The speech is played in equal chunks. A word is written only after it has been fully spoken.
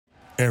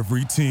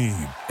Every team,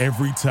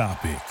 every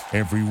topic,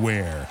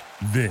 everywhere.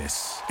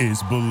 This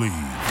is Believe.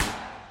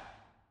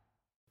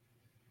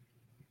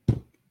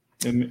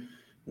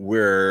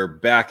 We're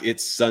back.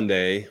 It's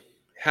Sunday.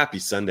 Happy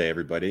Sunday,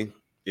 everybody.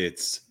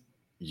 It's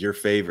your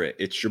favorite.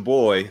 It's your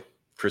boy,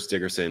 Chris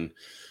Dickerson,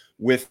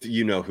 with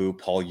you-know-who,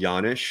 Paul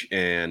Janish,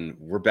 and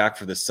we're back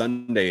for the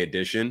Sunday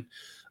edition.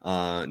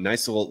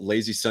 Nice little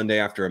lazy Sunday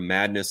after a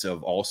madness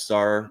of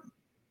all-star.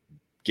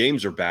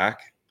 Games are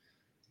back.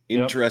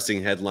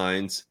 Interesting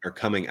headlines are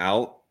coming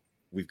out.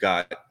 We've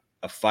got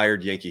a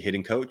fired Yankee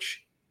hitting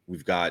coach.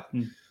 We've got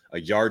a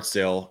yard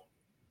sale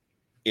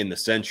in the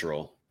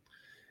Central.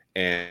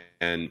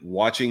 And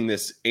watching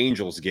this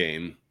Angels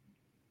game,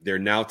 they're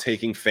now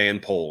taking fan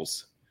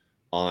polls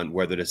on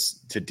whether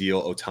to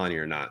deal Ohtani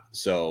or not.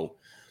 So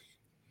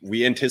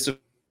we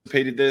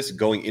anticipated this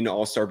going into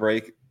All-Star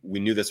break. We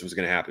knew this was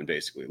going to happen,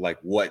 basically. Like,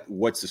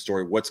 what's the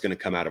story? What's going to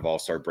come out of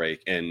All-Star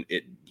break? And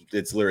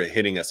it's literally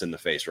hitting us in the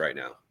face right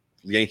now.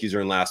 The Yankees are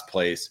in last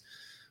place.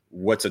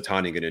 What's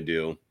Ohtani going to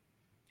do?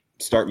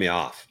 Start me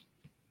off.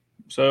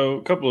 So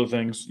a couple of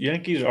things.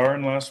 Yankees are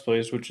in last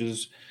place, which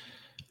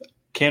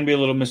can be a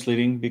little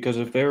misleading because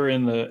if they were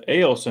in the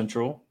AL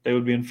Central, they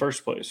would be in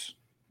first place,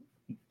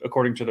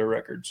 according to their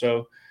record.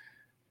 So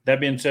that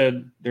being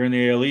said, they're in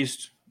the AL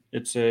East.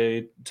 It's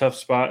a tough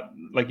spot.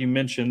 Like you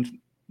mentioned,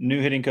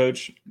 new hitting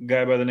coach,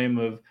 guy by the name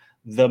of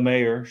the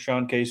mayor,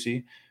 Sean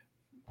Casey.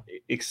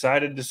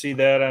 Excited to see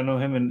that. I know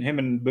him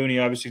and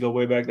Booney obviously go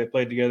way back. They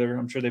played together.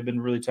 I'm sure they've been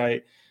really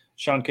tight.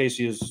 Sean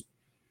Casey is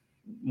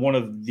one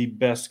of the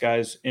best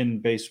guys in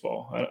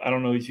baseball. I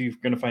don't know if you're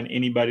going to find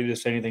anybody to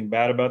say anything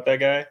bad about that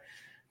guy.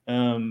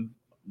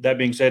 That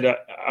being said,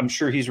 I'm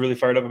sure he's really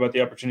fired up about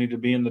the opportunity to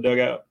be in the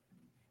dugout,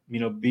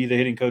 be the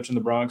hitting coach in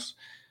the Bronx.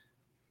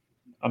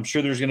 I'm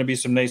sure there's going to be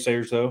some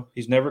naysayers, though.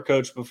 He's never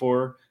coached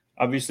before.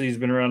 Obviously, he's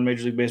been around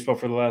Major League Baseball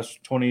for the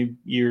last 20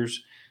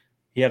 years.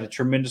 He had a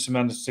tremendous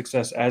amount of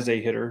success as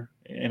a hitter,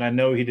 and I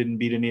know he didn't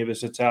beat any of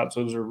his hits out,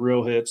 so those are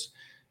real hits.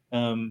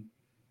 I'm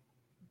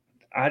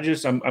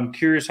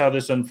curious how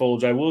this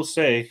unfolds. I will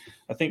say,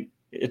 I think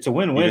it's a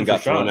win-win. Even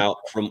got for Sean. Thrown out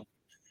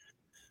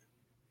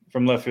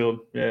from left field.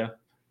 Yeah,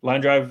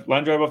 line drive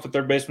off the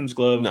third baseman's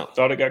glove. No.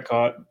 Thought it got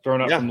caught,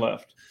 thrown out from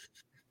left.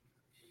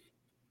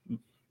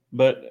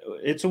 But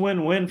it's a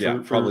win-win for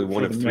probably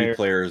one of three mayor.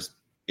 players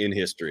in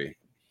history.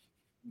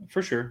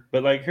 For sure.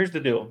 But here's the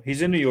deal.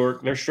 He's in New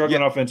York. They're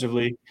struggling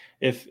offensively.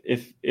 If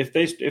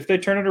they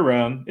turn it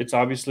around, it's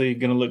obviously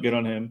going to look good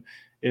on him.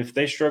 If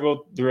they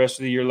struggle the rest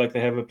of the year like they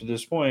have up to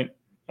this point,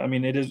 I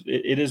mean, it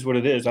is what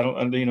it is.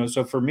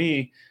 So for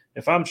me,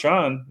 if I'm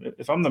Sean,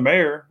 if I'm the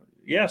mayor,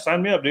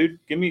 sign me up, dude.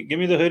 Give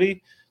me the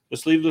hoodie, the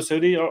sleeveless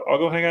hoodie. I'll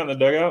go hang out in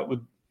the dugout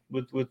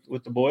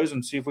with the boys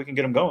and see if we can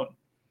get them going.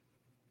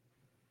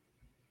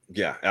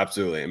 Yeah,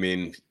 absolutely. I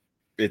mean,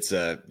 it's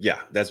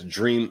that's a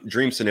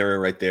dream scenario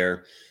right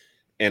there.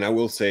 And I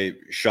will say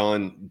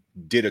Sean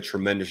did a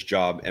tremendous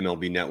job,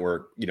 MLB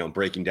Network,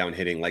 breaking down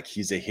hitting. Like,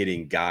 he's a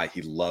hitting guy.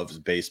 He loves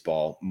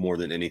baseball more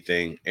than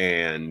anything.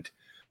 And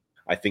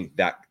I think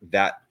that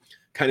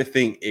kind of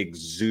thing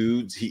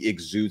exudes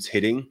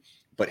hitting.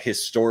 But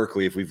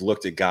historically, if we've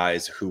looked at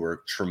guys who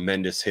are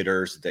tremendous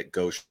hitters that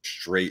go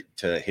straight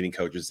to hitting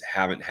coaches,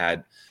 haven't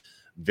had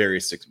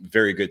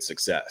very good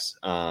success.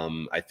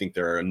 I think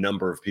there are a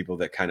number of people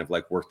that kind of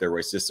work their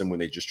way system when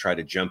they just try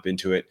to jump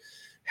into it.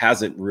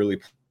 Hasn't really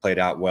played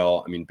out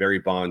well. I mean, Barry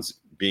Bonds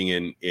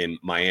being in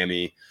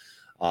Miami,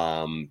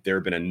 there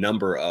have been a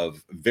number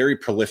of very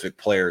prolific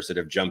players that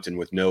have jumped in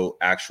with no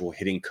actual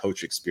hitting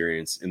coach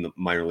experience in the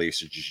minor leagues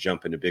to just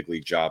jump into big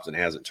league jobs, and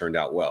hasn't turned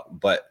out well.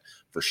 But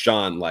for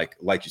Sean, like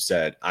you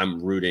said, I'm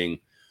rooting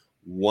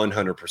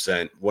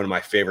 100%. One of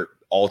my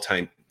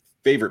all-time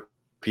favorite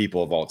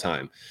people of all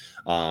time.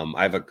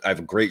 I have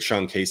a great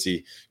Sean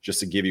Casey, just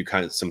to give you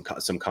kind of some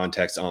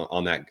context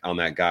on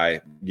that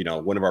guy.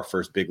 One of our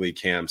first big league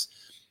camps,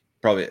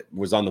 probably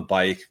was on the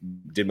bike,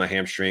 did my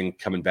hamstring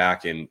coming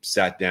back, and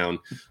sat down,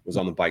 was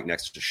on the bike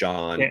next to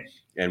Sean.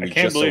 And we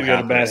just so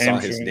happened I saw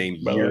his name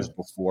years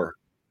before.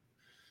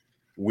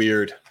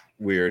 Weird.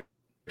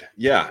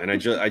 Yeah. And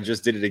I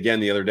just did it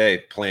again the other day,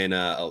 playing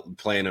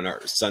in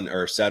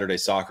our Saturday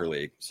soccer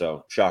league.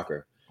 So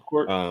shocker.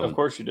 Of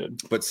course you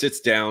did. But sits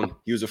down.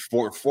 He was a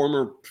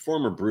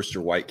former Brewster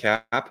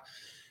Whitecap,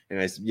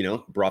 and I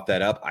brought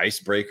that up.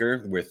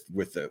 Icebreaker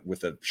with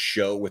a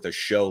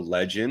show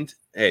legend.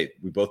 Hey,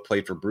 we both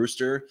played for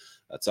Brewster.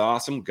 That's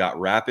awesome. Got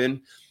rapping.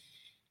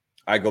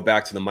 I go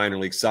back to the minor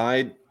league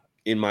side.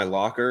 In my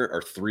locker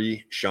are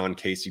 3 Sean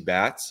Casey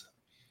bats.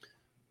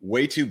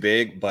 Way too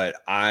big, but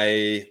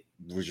I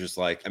was just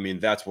like, I mean,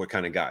 that's what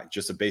kind of guy.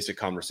 Just a basic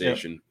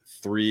conversation. Yep.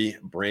 3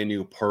 brand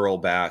new Pearl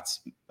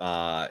bats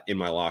in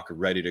my locker,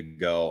 ready to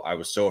go. I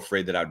was so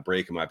afraid that I'd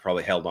break them. I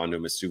probably held on to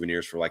them as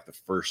souvenirs for the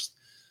first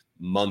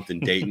month in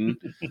Dayton.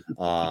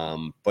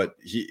 But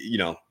he,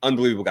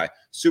 unbelievable guy,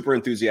 super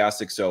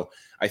enthusiastic. So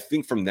I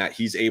think from that,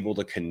 he's able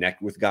to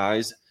connect with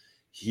guys.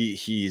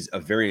 He's a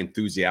very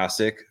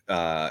enthusiastic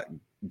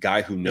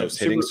guy who knows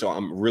hitting. So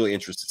I'm really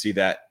interested to see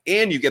that.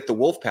 And you get the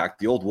Wolfpack,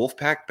 the old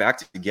Wolfpack back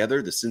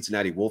together, the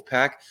Cincinnati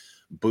Wolfpack,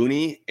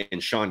 Booney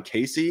and Sean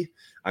Casey.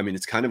 I mean,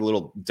 it's kind of a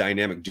little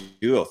dynamic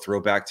duo,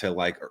 throwback to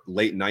like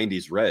late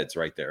 90s Reds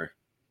right there.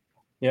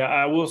 Yeah,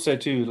 I will say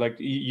too, like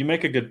you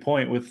make a good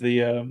point with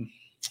the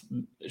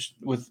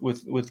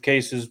with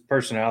Case's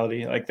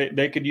personality. Like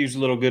they could use a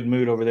little good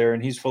mood over there,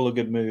 and he's full of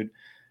good mood.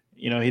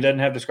 He doesn't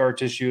have the scar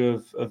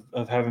tissue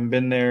of having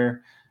been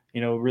there.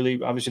 Really,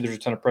 obviously, there's a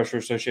ton of pressure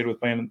associated with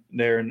playing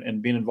there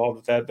and being involved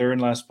with that. They're in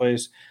last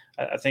place.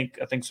 I think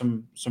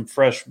some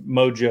fresh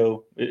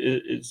mojo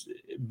it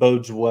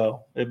bodes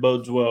well. It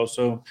bodes well.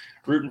 So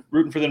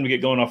rooting for them to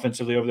get going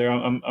offensively over there.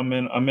 I'm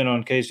in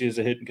on Casey as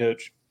a hitting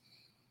coach.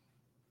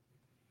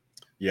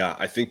 Yeah,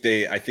 I think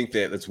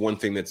that's one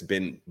thing that's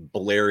been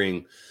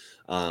blaring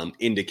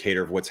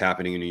indicator of what's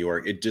happening in New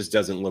York. It just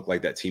doesn't look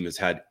like that team has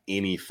had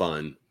any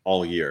fun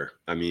all year.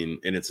 I mean,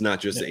 and it's not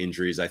just the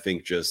injuries. I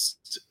think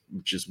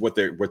just what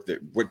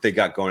they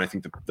got going. I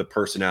think the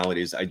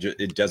personalities.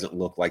 It doesn't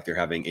look like they're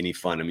having any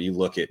fun. I mean, you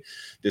look at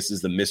this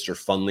is the Mr.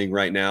 Fun League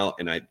right now,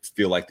 and I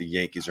feel like the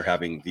Yankees are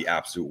having the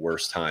absolute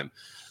worst time.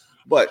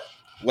 But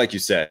like you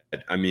said,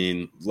 I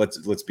mean,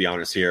 let's be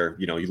honest here.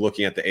 You're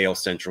looking at the AL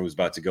Central, who's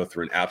about to go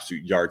through an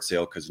absolute yard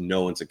sale because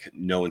no one's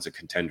a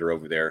contender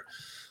over there.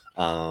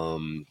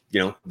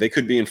 They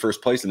could be in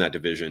first place in that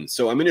division.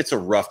 So I mean, it's a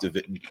rough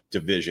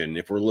division.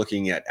 If we're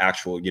looking at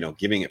actual,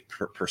 giving it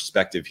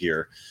perspective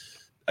here,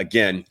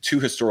 again,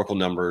 two historical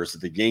numbers.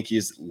 The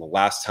Yankees, the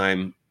last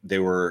time they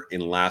were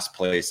in last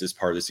place this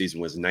part of the season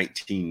was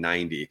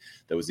 1990.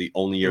 That was the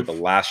only year, the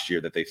last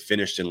year that they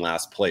finished in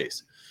last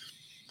place.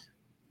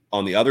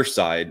 On the other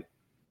side,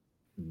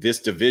 this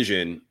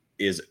division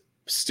is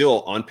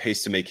still on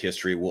pace to make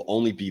history. Will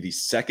only be the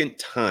second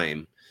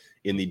time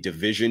in the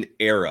division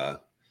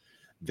era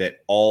that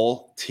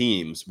all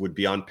teams would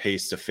be on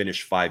pace to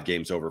finish 5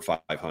 games over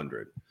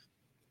 500.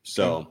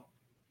 So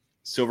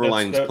silver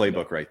linings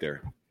playbook right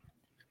there.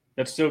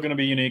 That's still going to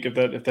be unique if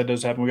that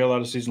does happen. We got a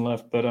lot of season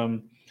left. But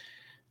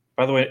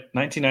by the way,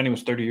 1990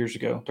 was 33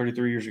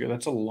 years ago.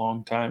 That's a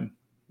long time.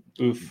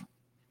 Oof.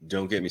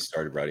 Don't get me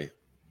started, buddy.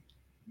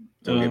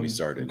 Don't get me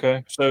started.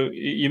 Okay. So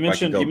you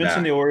mentioned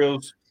the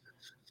Orioles.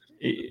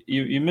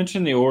 You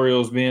mentioned the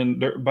Orioles being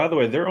there. By the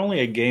way, they're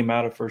only a game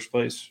out of first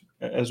place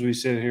as we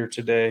sit here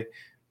today.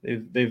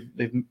 They've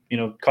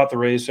caught the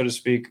Rays, so to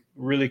speak.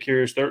 Really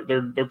curious.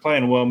 They're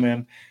playing well,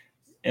 man,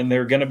 and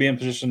they're going to be in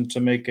position to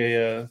make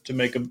a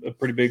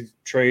pretty big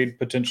trade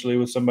potentially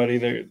with somebody.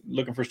 They're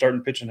looking for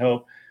starting pitch and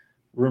help.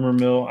 Rumor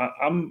mill.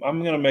 I'm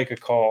going to make a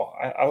call.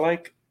 I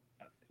like.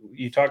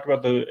 You talked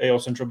about the AL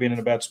Central being in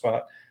a bad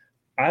spot.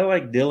 I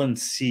like Dylan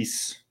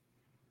Cease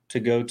to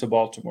go to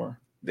Baltimore.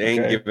 They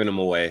ain't giving him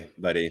away,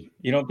 buddy.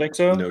 You don't think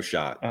so? No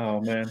shot. Oh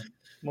man.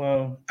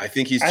 Well, I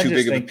think he's too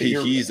big of a piece.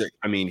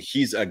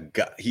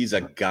 He's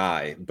a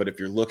guy. But if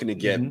you're looking to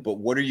get, but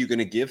what are you going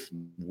to give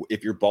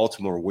if you're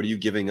Baltimore? What are you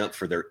giving up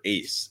for their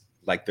ace,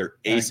 like their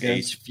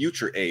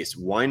future ace?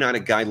 Why not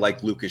a guy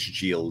like Lucas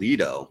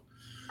Giolito,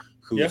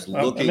 who's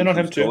looking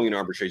going in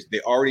arbitration?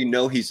 They already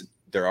know he's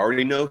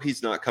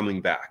not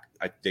coming back.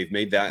 They've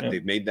made that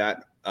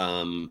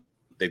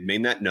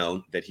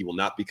known that he will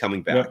not be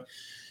coming back. Yep.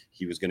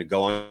 He was going to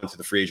go on to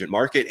the free agent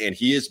market, and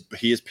he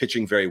is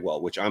pitching very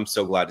well, which I'm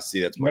so glad to see.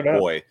 That's my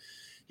boy.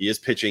 He is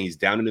pitching. He's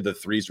down into the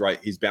threes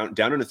He's down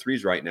into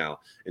threes right now,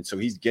 and so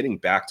he's getting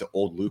back to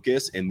old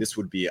Lucas. And this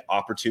would be an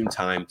opportune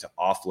time to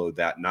offload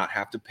that, not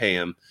have to pay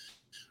him,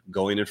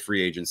 go into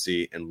free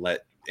agency, and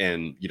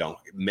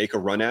make a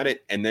run at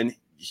it, and then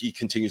he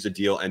continues the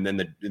deal, and then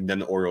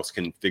the Orioles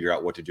can figure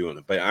out what to do with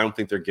it. But I don't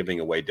think they're giving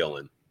away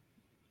Dylan.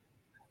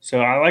 So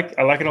I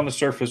like it on the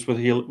surface with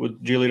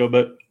Giolito,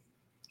 but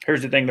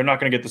here's the thing: they're not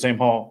going to get the same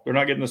haul. They're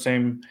not getting the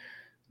same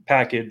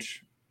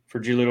package for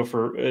Giolito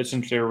for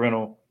essentially a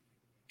rental.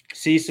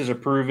 Cease is a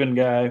proven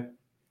guy.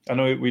 I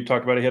know we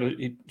talked about it.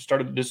 He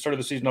started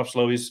the season off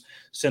slow. He's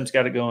since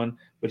got it going,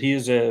 but he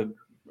is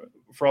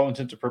for all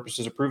intents and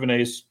purposes, a proven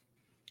ace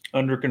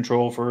under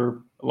control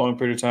for a long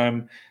period of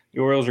time.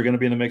 The Orioles are going to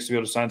be in the mix to be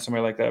able to sign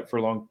somebody like that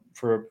for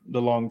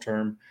the long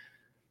term.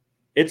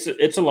 It's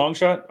a long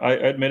shot. I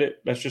admit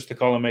it. That's just the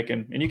call I'm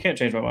making, and you can't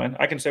change my mind.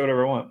 I can say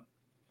whatever I want.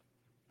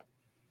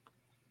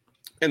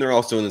 And they're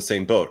also in the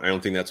same boat. I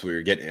don't think that's what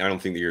you're getting. I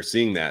don't think that you're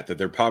seeing that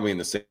they're probably in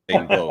the same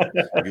boat.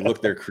 If you look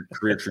at their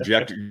career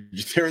trajectory,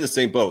 they're in the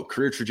same boat.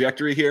 Career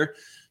trajectory here,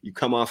 you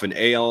come off an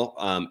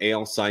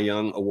AL Cy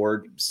Young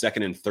Award,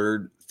 second and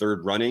third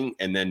running,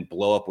 and then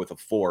blow up with a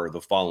 4 the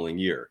following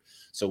year.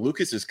 So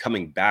Lucas is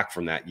coming back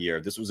from that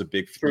year. This was a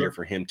big year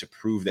for him to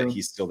prove that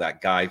he's still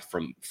that guy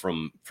from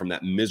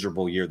that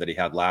miserable year that he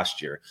had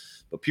last year.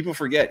 But people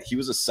forget he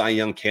was a Cy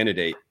Young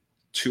candidate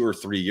 2 or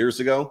 3 years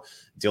ago.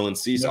 Dylan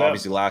Cease,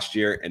 obviously last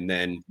year. And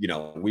then,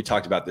 we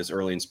talked about this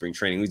early in spring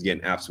training. He was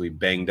getting absolutely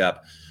banged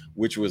up,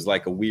 which was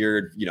like a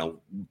weird,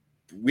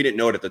 we didn't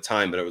know it at the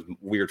time, but it was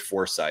weird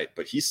foresight.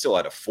 But he's still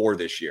at a 4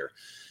 this year.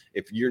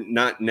 If you're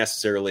not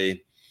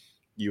necessarily,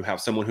 you have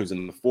someone who's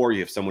in the 4,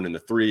 you have someone in the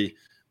 3,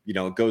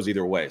 it goes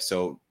either way.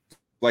 So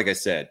like I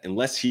said,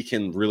 unless he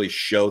can really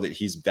show that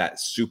he's that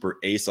super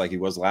ace like he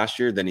was last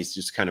year, then he's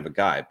just kind of a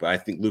guy. But I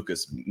think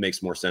Lucas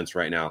makes more sense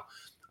right now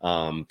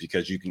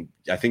because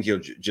I think he'll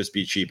just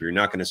be cheaper. You're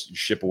not going to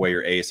ship away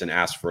your ace and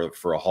ask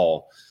for a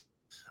haul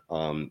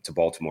to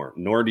Baltimore,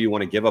 nor do you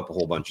want to give up a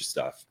whole bunch of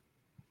stuff.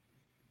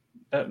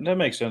 That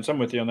makes sense. I'm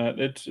with you on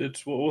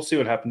that. We'll see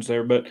what happens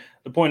there. But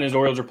the point is,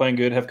 Orioles are playing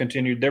good, have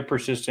continued. They're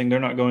persisting.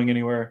 They're not going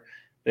anywhere.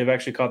 They've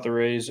actually caught the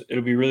Rays.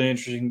 It'll be really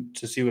interesting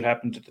to see what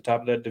happens at the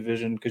top of that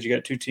division because you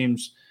got two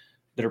teams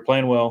that are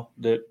playing well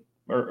that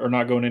are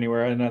not going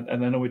anywhere. And I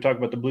know we talked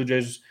about the Blue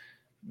Jays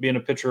being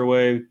a pitcher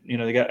away.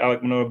 They got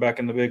Alek Manoah back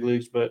in the big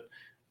leagues, but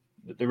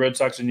the Red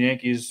Sox and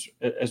Yankees,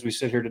 as we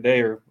sit here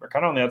today, are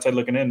kind of on the outside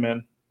looking in,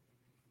 man.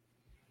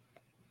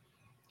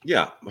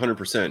 Yeah,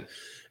 100%.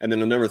 And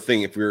then another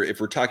thing, if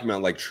we're talking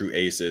about like true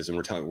aces, and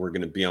we're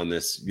going to be on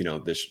this,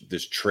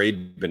 this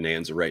trade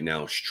bonanza right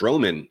now.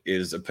 Stroman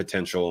is a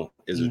potential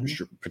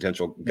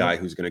guy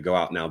who's going to go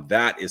out. Now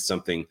that is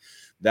something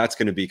that's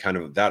going to be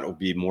that'll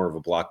be more of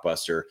a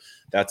blockbuster.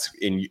 That's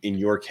in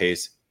your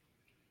case,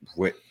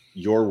 with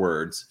your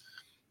words,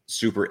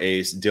 super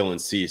ace Dylan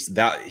Cease.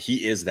 That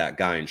he is that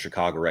guy in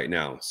Chicago right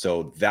now.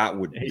 So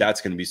that's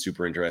going to be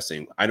super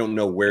interesting. I don't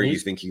know where you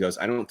think he goes.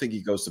 I don't think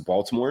he goes to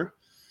Baltimore.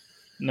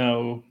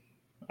 No.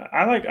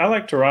 I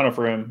like Toronto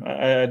for him.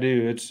 I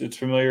do. It's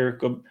familiar.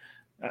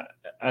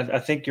 I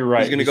think you're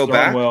right. He's going to go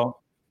back. Well,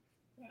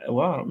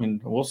 I mean,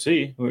 we'll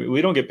see.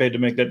 We don't get paid to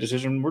make that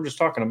decision. We're just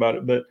talking about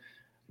it. But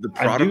the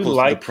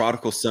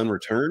prodigal son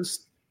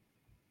returns.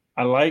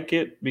 I like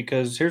it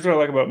because here's what I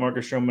like about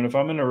Marcus Stroman. If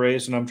I'm in a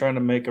race and I'm trying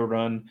to make a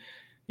run,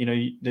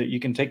 you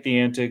can take the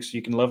antics,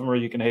 you can love him or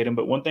you can hate him.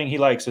 But one thing he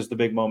likes is the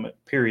big moment.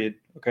 Period.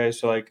 Okay,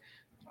 so like.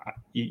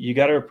 You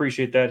got to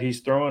appreciate that. He's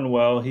throwing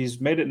well.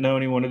 He's made it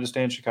known he wanted to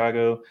stay in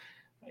Chicago.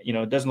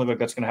 It doesn't look like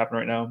that's going to happen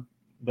right now.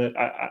 But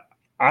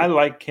I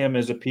like him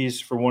as a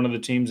piece for one of the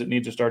teams that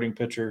needs a starting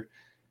pitcher.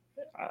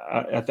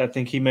 I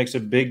think he makes a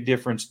big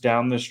difference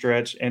down the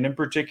stretch, and in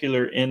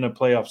particular in a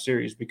playoff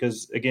series,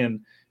 because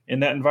again, in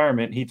that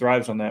environment, he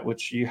thrives on that,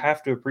 which you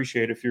have to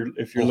appreciate if you're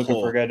looking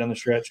for a guy down the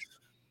stretch.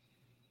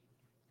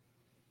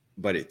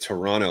 But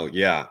Toronto,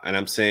 yeah, and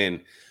I'm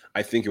saying.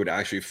 I think it would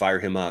actually fire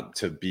him up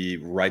to be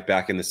right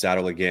back in the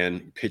saddle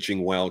again,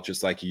 pitching well,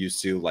 just like he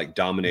used to, like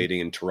dominating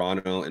in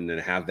Toronto, and then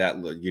have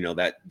that,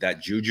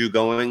 that juju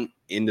going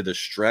into the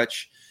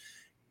stretch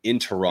in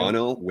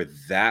Toronto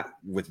with that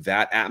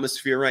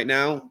atmosphere right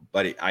now.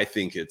 But I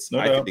think it's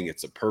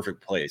a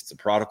perfect place. The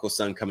prodigal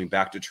son coming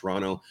back to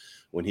Toronto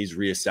when he's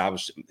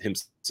reestablished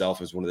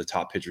himself as one of the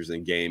top pitchers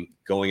in the game,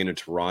 going into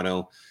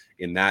Toronto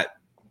in that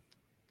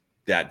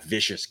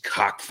vicious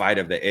cockfight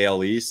of the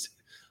AL East.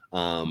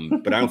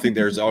 But I don't think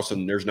there's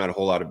not a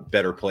whole lot of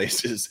better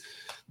places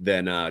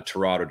than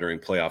Toronto during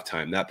playoff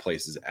time. That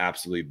place is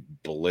absolutely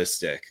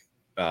ballistic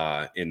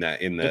in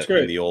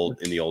the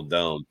old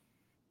dome.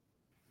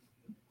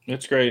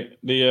 It's great.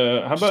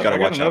 How about gotta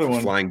watch another out for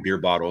one? Flying beer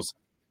bottles.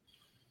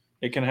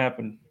 It can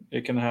happen.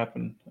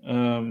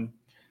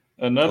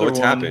 Another it's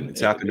one. happened.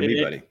 It's happened to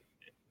me, buddy.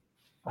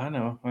 I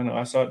know.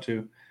 I saw it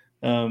too.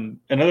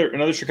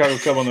 Another Chicago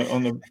Cub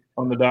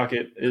on the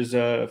docket is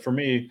for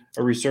me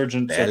a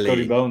resurgence of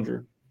Cody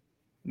Bellinger.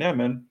 Yeah,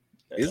 man.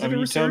 Is it a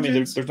resurgence? Telling me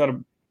there's not a.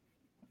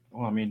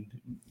 Well, I mean,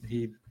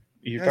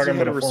 you're talking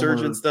about a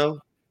resurgence though.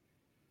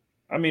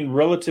 I mean,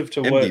 relative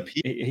to MVP. what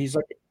he's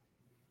like.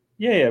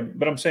 Yeah,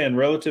 but I'm saying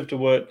relative to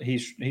what he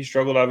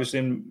struggled obviously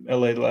in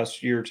LA the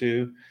last year or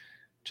two,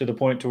 to the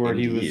point to where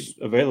he was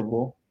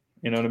available.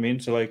 You know what I mean?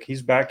 So like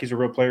he's back. He's a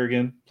real player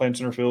again, playing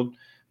center field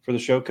for the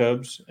Show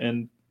Cubs,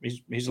 and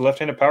he's a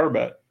left-handed power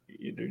bat.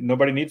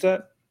 Nobody needs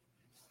that.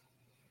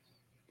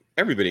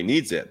 Everybody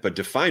needs it, but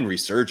define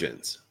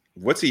resurgence.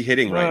 What's he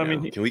hitting right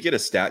now? Can we get a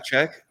stat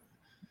check?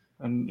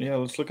 Yeah,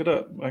 let's look it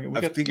up.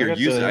 I think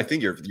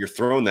you're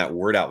throwing that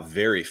word out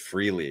very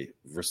freely.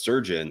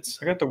 Resurgence.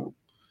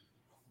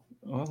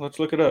 Well, let's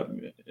look it up.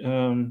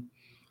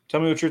 Tell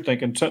me what you're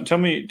thinking. Tell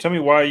me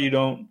why you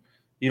don't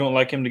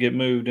like him to get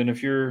moved. And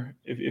if you're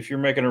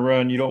making a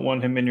run, you don't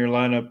want him in your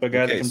lineup. A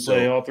guy that can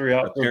play all three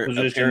outfield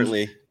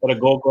positions at a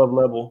Gold Glove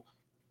level.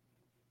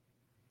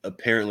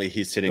 Apparently,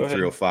 he's hitting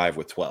 305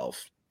 with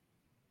 12.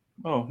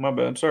 Oh, my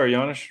bad. Sorry,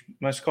 Janish.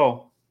 Nice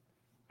call.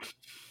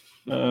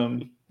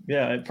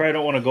 Yeah, I probably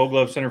don't want a Gold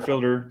Glove center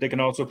fielder. They can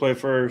also play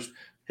first,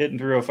 hitting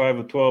 305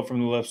 with 12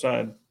 from the left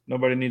side.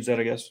 Nobody needs that,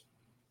 I guess.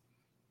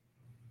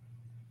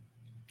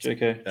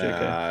 JK.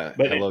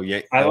 But hello,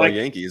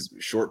 Yankees.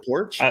 Short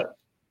porch.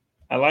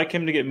 I like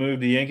him to get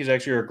moved. The Yankees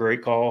actually are a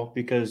great call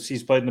because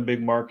he's played in the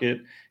big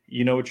market.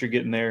 You know what you're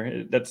getting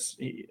there. That's,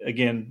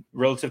 again,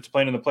 relative to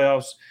playing in the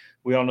playoffs,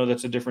 we all know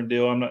that's a different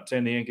deal. I'm not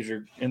saying the Yankees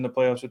are in the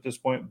playoffs at this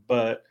point,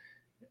 but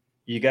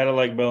you got to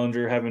like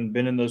Bellinger, having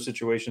been in those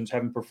situations,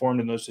 having performed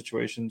in those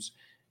situations.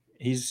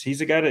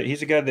 He's a guy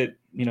that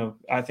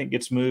I think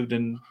gets moved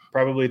and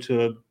probably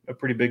to a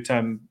pretty big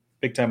time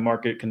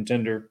market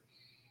contender.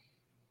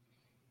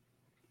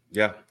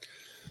 Yeah.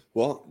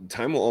 Well,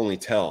 time will only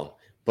tell.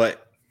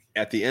 But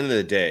at the end of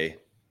the day,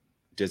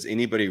 does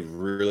anybody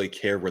really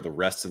care where the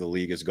rest of the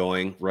league is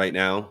going right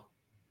now?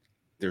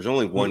 There's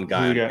only one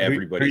guy on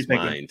everybody's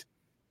mind.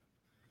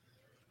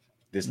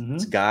 This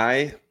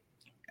guy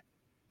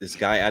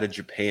out of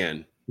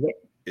Japan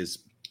is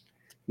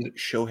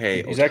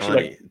Shohei Ohtani. He's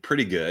actually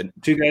pretty good.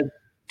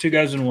 Two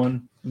guys in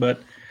one.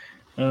 But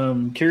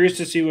curious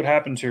to see what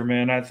happens here,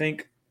 man. I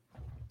think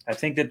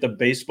that the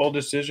baseball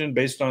decision,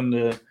 based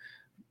on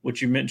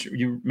what you mentioned,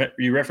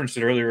 you referenced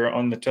it earlier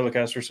on the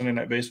telecast for Sunday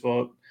Night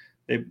Baseball.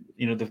 They,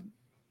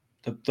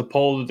 the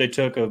poll that they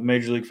took of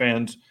Major League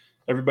fans,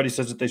 everybody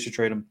says that they should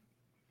trade him.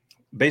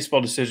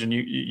 Baseball decision,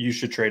 you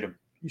should trade him.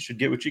 You should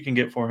get what you can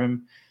get for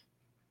him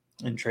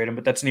and trade him.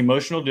 But that's an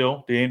emotional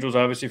deal. The Angels,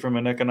 obviously, from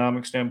an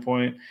economic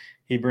standpoint,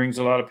 he brings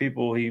a lot of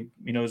people. He,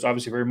 is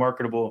obviously very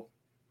marketable.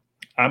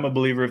 I'm a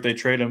believer if they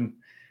trade him,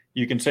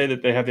 you can say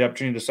that they have the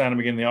opportunity to sign him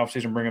again in the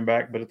offseason and bring him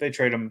back. But if they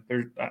trade him, I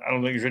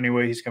don't think there's any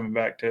way he's coming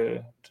back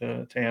to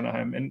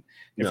Anaheim. And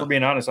if we're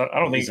being honest, I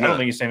don't think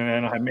he's staying in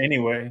Anaheim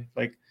anyway.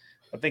 Like,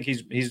 I think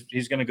he's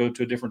going to go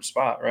to a different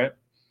spot, right?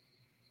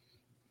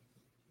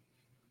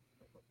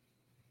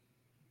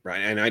 Right,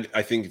 and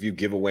I think if you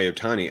give away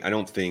Ohtani, I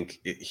don't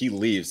think he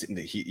leaves.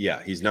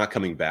 He's not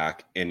coming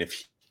back. And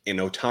if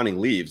Ohtani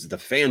leaves, the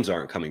fans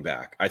aren't coming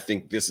back. I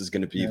think this is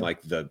going to be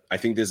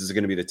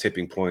the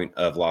tipping point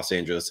of Los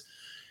Angeles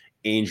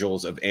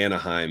Angels of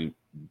Anaheim.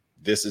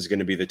 This is going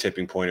to be the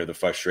tipping point of the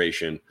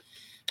frustration.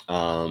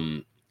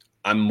 I'm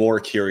more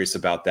curious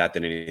about that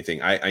than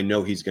anything. I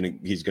know he's going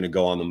to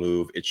go on the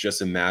move. It's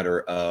just a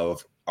matter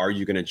of, are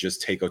you going to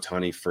just take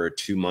Ohtani for a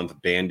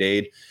 2-month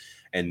Band-Aid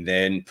and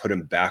then put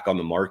him back on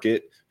the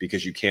market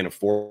because you can't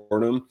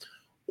afford him?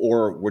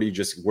 Or what are you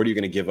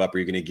going to give up? Are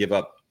you going to give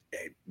up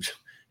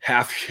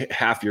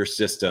half your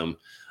system,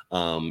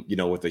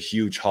 with a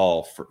huge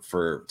haul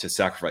to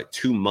sacrifice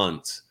 2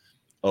 months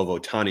of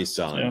Ohtani's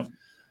son,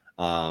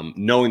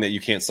 knowing that you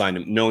can't sign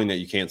him in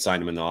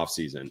the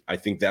offseason? I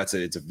think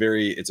it's a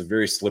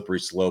very slippery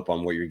slope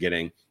on what you're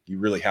getting. You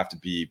really have to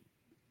be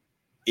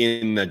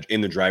in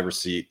the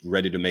driver's seat,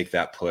 ready to make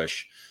that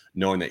push,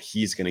 knowing that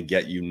he's going to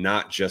get you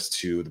not just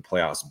to the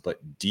playoffs, but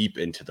deep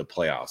into the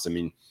playoffs. I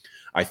mean,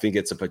 I think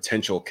it's a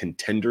potential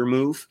contender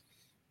move.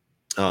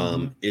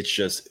 It's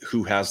just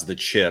who has the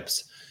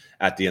chips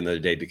at the end of the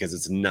day, because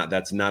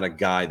that's not a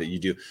guy that you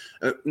do.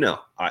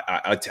 No,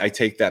 I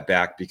take that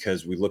back,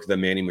 because we look at the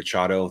Manny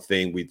Machado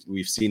thing.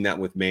 We've seen that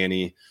with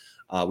Manny.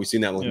 We've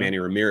seen that with Manny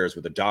Ramirez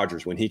with the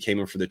Dodgers when he came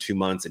in for the 2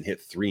 months and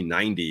hit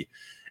 390,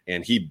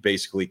 and he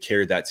basically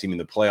carried that team in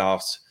the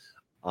playoffs.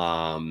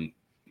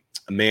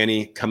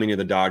 Manny coming to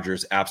the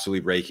Dodgers,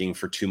 absolutely raking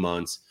for 2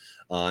 months.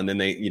 And then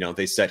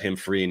they set him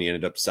free and he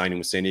ended up signing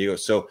with San Diego.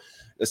 So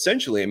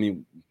essentially, I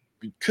mean,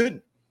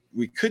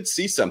 we could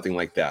see something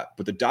like that,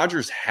 but the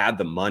Dodgers had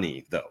the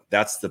money, though.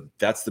 That's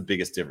the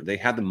biggest difference. They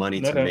had the money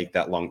to make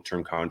that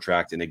long-term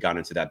contract, and they got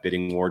into that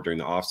bidding war during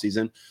the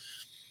offseason.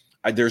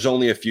 There's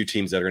only a few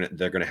teams that are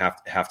going to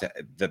have to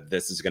that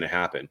this is going to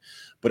happen.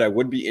 But I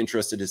would be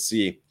interested to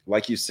see,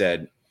 like you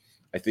said,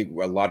 I think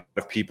a lot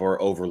of people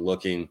are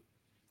overlooking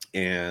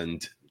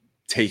and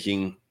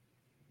taking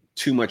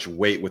too much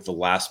weight with the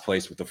last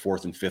place, with the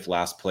fourth and fifth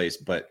last place.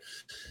 But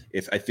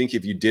if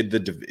you did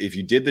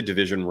the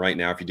division right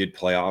now, if you did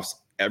playoffs,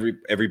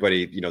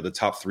 everybody, the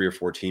top 3 or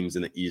 4 teams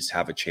in the East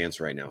have a chance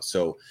right now.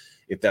 So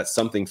if that's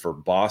something for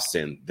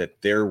Boston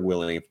that they're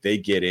willing, if they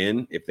get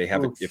in, if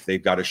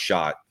they've got a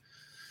shot,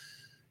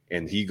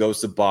 and he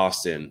goes to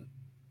Boston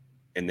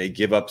and they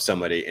give up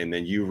somebody, and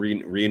then you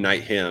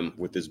reunite him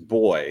with his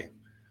boy,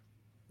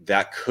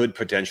 that could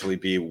potentially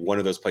be one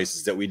of those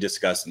places that we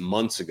discussed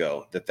months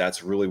ago,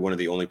 that's really one of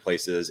the only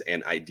places,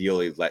 and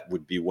ideally that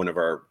would be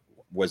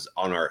was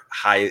on our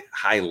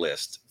high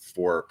list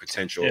for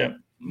potential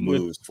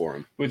moves for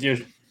him. With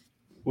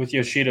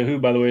Yoshida, who,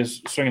 by the way,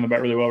 is swinging the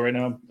bat really well right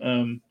now.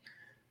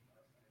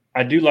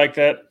 I do like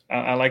that.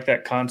 I like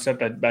that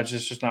concept. That's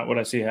just not what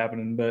I see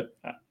happening, but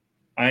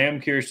I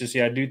am curious to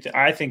see.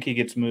 I think he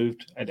gets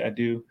moved. I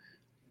do,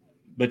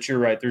 but you're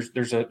right.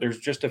 There's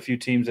just a few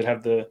teams that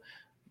have the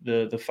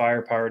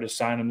firepower to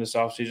sign him this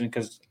offseason,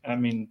 because, I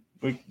mean,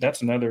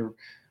 that's another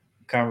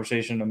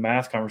conversation, a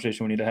math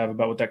conversation we need to have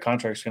about what that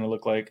contract is going to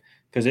look like,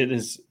 because it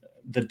is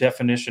the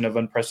definition of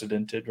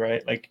unprecedented,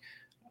 right? Like,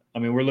 I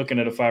mean, we're looking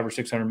at a $500 or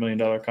 $600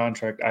 million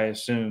contract, I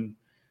assume,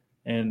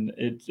 and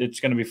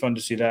it's going to be fun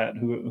to see that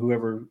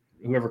whoever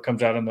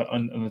comes out on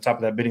the top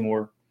of that bidding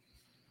war.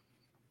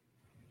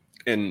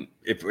 And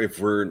if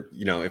we're,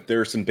 if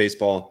there are some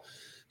baseball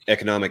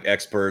economic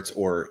experts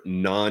or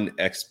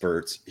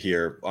non-experts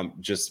here,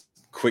 just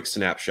quick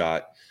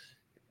snapshot.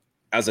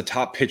 As a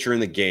top pitcher in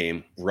the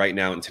game right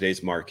now in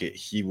today's market,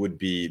 he would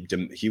be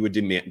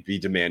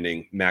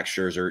demanding Max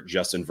Scherzer,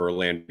 Justin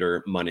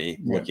Verlander money,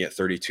 looking at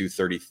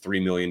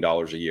 $33 million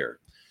a year.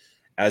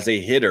 As a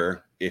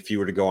hitter, if he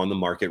were to go on the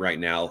market right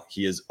now,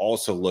 he is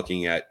also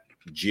looking at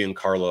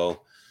Giancarlo,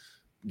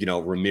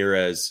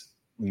 Ramirez,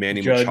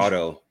 Manny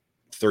Machado,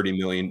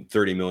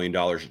 $30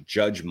 million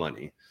Judge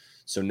money.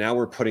 So now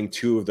we're putting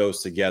two of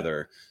those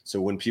together.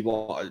 So when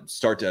people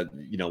start to,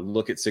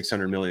 look at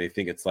 600 million, they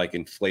think it's like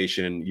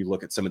inflation. You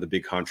look at some of the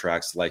big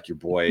contracts, like your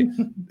boy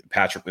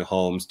Patrick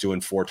Mahomes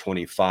doing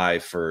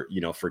 425 for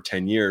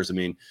 10 years. I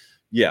mean,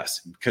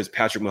 yes, because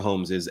Patrick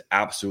Mahomes is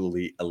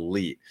absolutely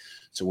elite.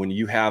 So when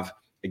you have,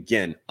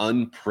 again,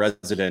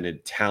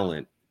 unprecedented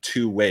talent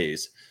two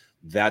ways,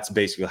 that's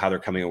basically how they're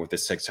coming up with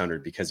this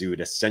 600, because he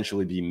would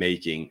essentially be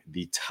making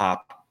the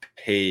top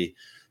pay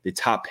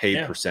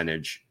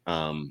percentage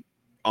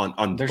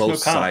on both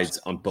sides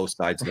of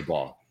the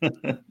ball.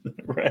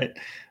 Right.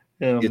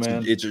 Yeah,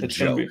 it's a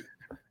joke.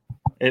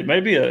 It may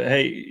be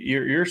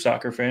you're a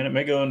soccer fan. It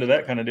may go into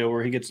that kind of deal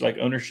where he gets like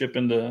ownership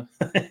in the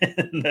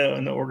in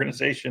the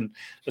organization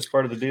as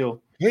part of the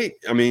deal. Hey,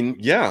 I mean,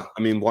 yeah.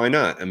 I mean, why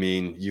not? I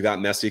mean, you got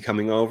Messi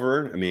coming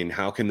over. I mean,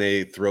 how can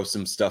they throw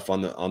some stuff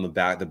on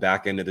the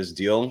back end of this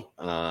deal?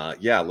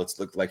 Let's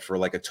look like for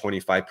like a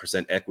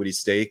 25% equity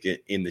stake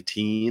in the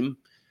team.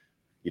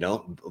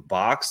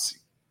 Box,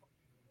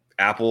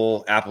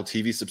 Apple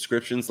TV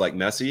subscriptions like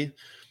Messi.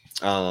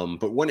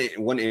 But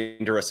one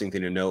interesting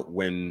thing to note,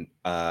 when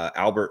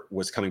Albert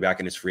was coming back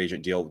in his free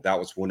agent deal, that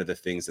was one of the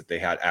things that they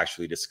had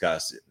actually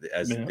discussed,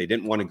 as they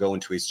didn't want to go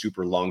into a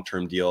super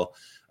long-term deal,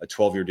 a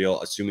 12-year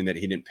deal, assuming that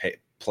he didn't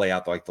play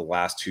out like the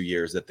last 2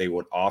 years, that they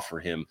would offer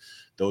him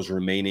those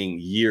remaining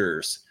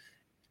years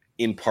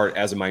in part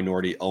as a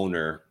minority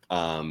owner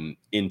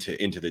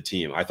into the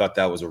team. I thought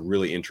that was a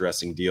really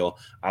interesting deal.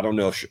 I don't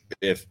know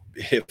if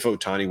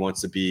Ohtani wants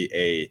to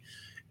be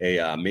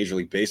a Major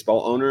League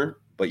Baseball owner,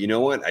 but you know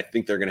what? I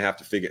think they're going to have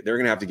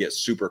to get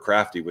super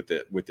crafty with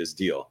this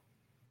deal.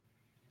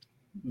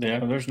 Yeah,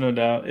 there's no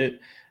doubt.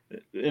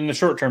 In the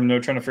short term, though,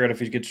 trying to figure out if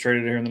he gets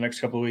traded here in the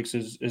next couple of weeks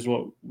is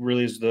what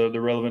really is the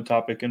relevant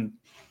topic. And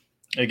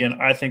again,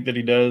 I think that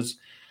he does.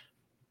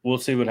 We'll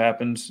see what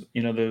happens.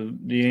 The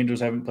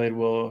Angels haven't played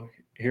well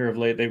here of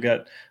late. They've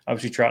got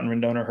obviously Trout and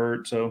Rendon are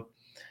hurt, so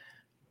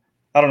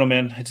I don't know,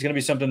 man. It's going to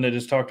be something that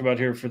is talked about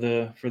here for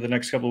the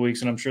next couple of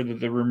weeks, and I'm sure that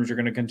the rumors are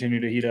going to continue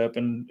to heat up,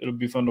 and it'll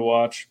be fun to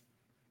watch.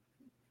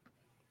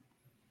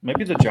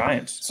 Maybe the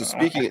Giants. So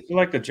I feel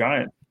like the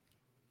Giants.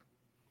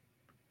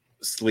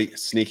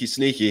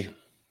 Sneaky.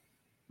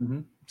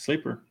 Mm-hmm.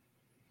 Sleeper.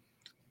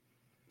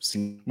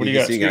 What do you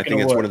got? I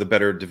think it's one of the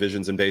better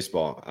divisions in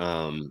baseball.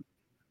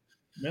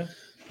 Yeah.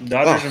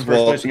 Dodgers in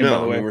first place again, by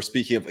the way. I mean, we're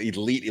speaking of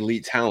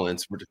elite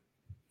talents.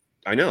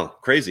 I know,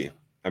 crazy.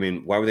 I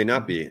mean, why would they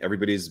not be?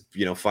 Everybody's,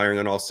 firing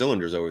on all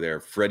cylinders over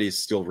there. Freddie's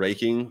still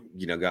raking,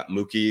 got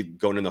Mookie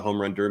going in the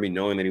home run derby,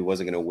 knowing that he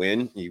wasn't going to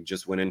win. He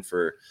just went in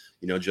for,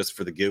 just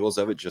for the giggles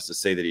of it, just to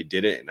say that he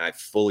did it. And I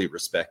fully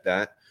respect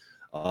that.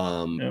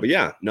 But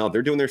yeah, no,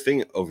 they're doing their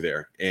thing over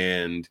there.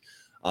 And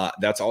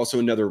that's also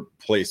another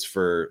place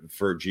for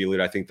G-League.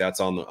 I think that's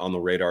on the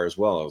radar as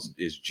well.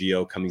 Is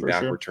Gio coming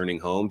back, returning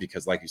home?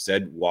 Because like you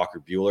said, Walker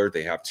Buehler,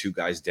 they have two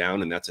guys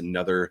down, and that's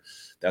another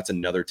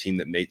team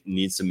that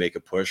needs to make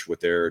a push with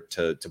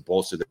to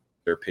bolster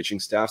their pitching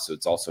staff. So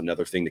it's also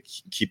another thing to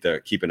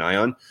keep an eye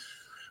on.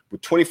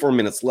 With 24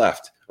 minutes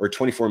left, or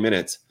 24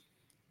 minutes,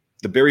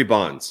 the Barry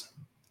Bonds.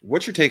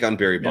 What's your take on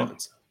Barry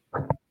Bonds?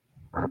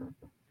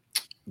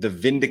 The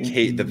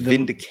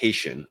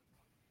vindication.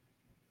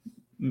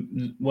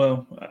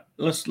 Well,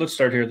 let's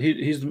start here.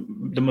 He's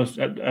the most.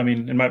 I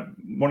mean,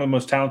 one of the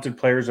most talented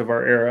players of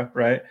our era,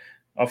 right?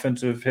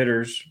 Offensive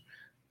hitters,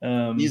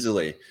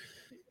 easily.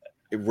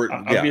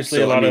 Obviously,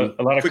 so, a lot of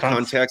quick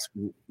context.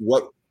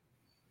 What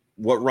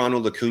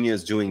Ronald Acuna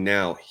is doing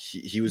now,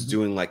 he was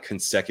doing like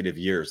consecutive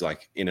years,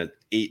 like in an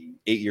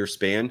eight-year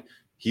span.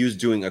 He was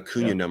doing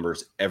Acuna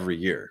numbers every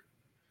year,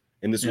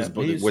 and this was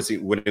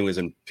when it was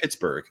in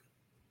Pittsburgh.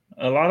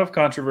 A lot of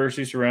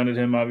controversy surrounded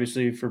him,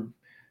 obviously, for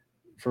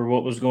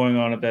what was going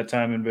on at that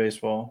time in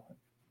baseball.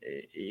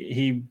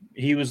 He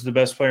was the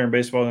best player in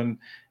baseball, and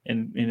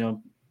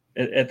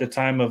at the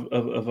time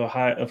of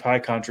high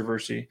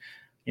controversy.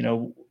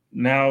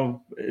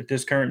 Now at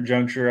this current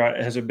juncture,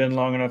 has it been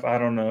long enough? I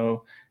don't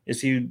know. Is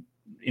he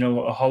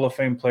a Hall of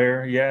Fame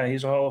player? Yeah,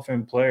 he's a Hall of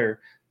Fame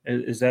player.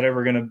 Is that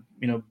ever going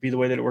to be the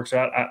way that it works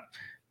out?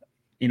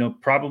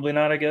 Probably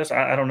not. I guess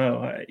I don't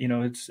know.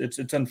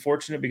 It's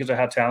unfortunate because of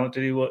how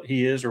talented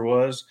he is or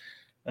was.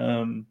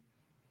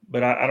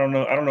 But I don't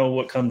know. I don't know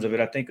what comes of it.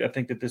 I think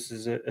that this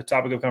is a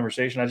topic of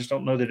conversation. I just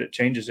don't know that it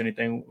changes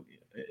anything,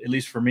 at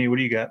least for me. What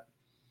do you got?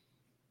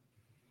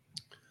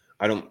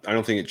 I don't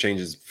think it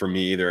changes for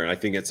me either. And I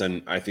think it's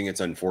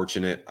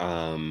unfortunate.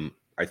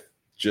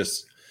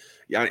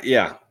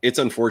 It's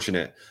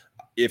unfortunate.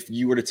 If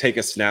you were to take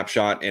a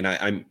snapshot, and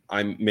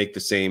I make the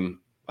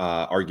same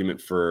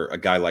argument for a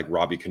guy like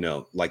Robbie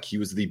Cano, like he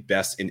was the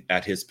best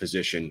at his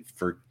position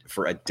for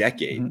a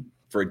decade. Mm-hmm.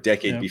 For a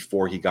decade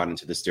before he got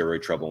into the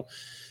steroid trouble.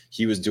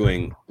 He was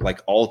doing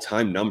like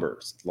all-time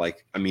numbers,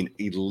 like, I mean,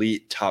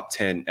 elite top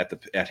 10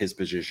 at his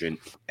position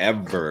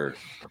ever.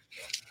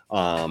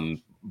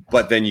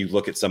 But then you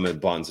look at some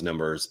of Bond's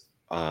numbers,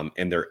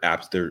 and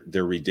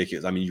they're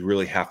ridiculous. I mean, you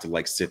really have to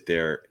like sit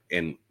there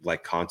and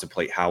like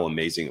contemplate how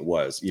amazing it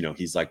was.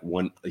 He's like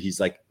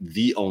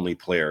the only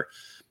player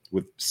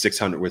with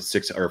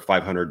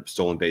 500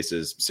 stolen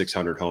bases,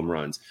 600 home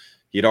runs.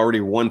 He had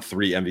already won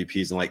 3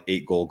 MVPs and like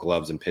 8 Gold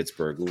Gloves in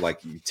Pittsburgh.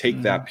 Like, you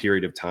take that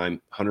period of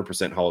time,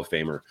 100% Hall of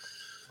Famer.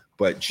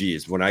 But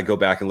geez, when I go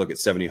back and look at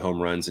 70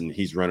 home runs and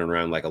he's running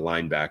around like a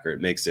linebacker,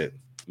 it makes it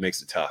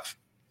tough.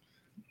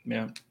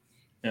 Yeah.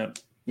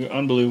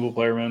 Unbelievable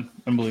player, man.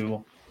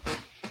 Unbelievable.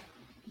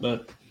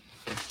 But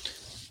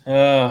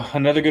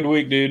another good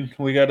week, dude.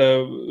 We got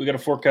a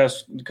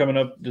forecast coming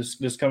up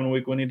this coming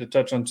week. We need to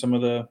touch on some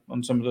of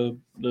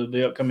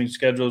the upcoming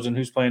schedules and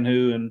who's playing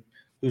who and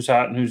who's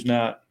hot and who's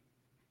not.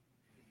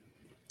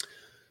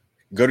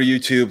 Go to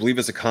YouTube, leave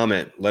us a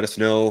comment. Let us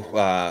know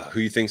who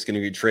you think is going to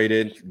be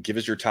traded. Give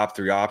us your top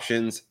 3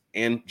 options.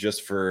 And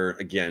just for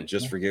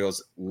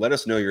giggles, let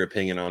us know your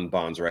opinion on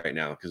Bonds right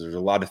now, because there's a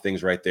lot of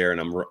things right there, and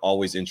I'm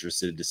always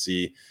interested to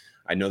see.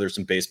 I know there's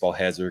some baseball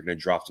heads that are going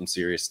to drop some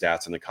serious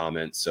stats in the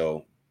comments.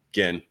 So,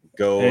 again,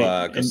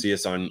 go see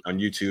us on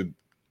YouTube.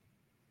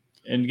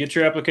 And get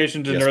your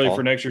applications in early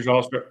for next year's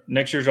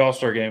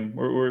All-Star game.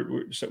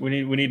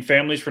 We need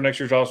families for next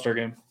year's All-Star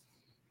game.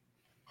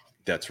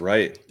 That's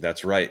right.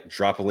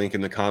 Drop a link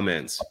in the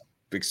comments.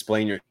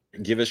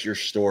 Give us your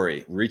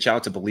story. Reach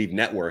out to Believe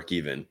Network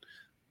even.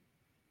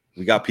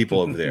 We got people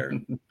over there.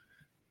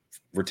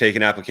 We're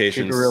taking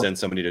applications. Send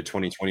somebody to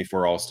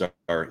 2024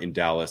 All-Star in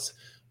Dallas.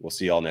 We'll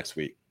see y'all next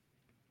week.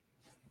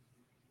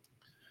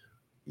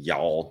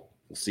 We'll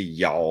see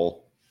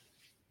y'all.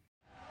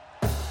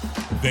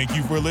 Thank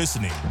you for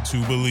listening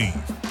to Believe.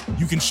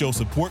 You can show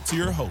support to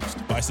your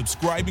host by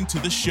subscribing to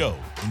the show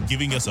and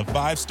giving us a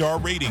 5-star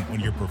rating on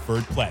your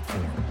preferred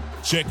platform.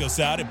 Check us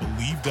out at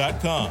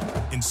Believe.com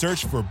and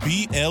search for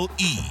BLEAV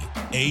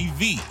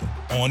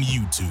on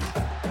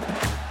YouTube.